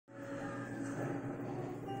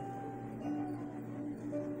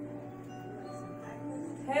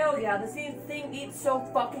Hell yeah, this thing eats so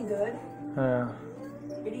fucking good. Yeah.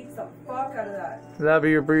 It eats the fuck out of that. That'll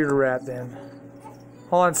be your breeder rat then.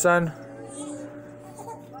 Hold on, son.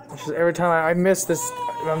 It's just every time I miss this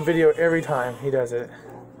on video every time he does it.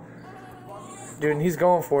 Dude, and he's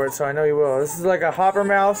going for it, so I know he will. This is like a hopper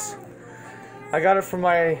mouse. I got it from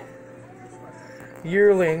my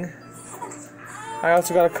yearling. I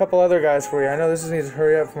also got a couple other guys for you. I know this needs to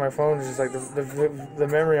hurry up for my phone. It's just like the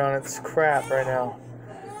memory on it's crap right now.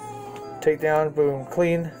 Take down, boom,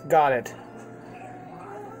 clean, got it.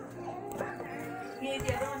 You need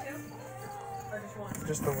the other one too? Or just one?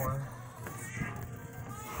 Just the one.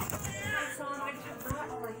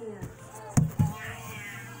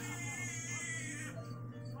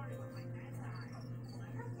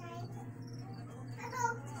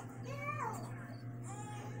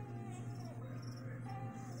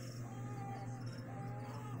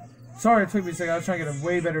 Sorry it took me a second. I was trying to get a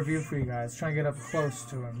way better view for you guys. Trying to get up close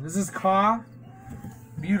to him. This is Ka.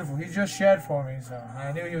 Beautiful. He just shed for me, so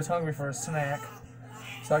I knew he was hungry for a snack.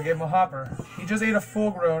 So I gave him a hopper. He just ate a full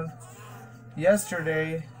grown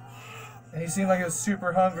yesterday, and he seemed like he was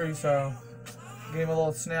super hungry, so I gave him a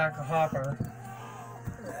little snack, a hopper.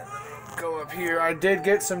 Go up here. I did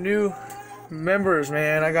get some new members,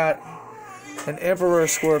 man. I got an Emperor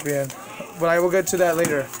Scorpion, but I will get to that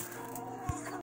later.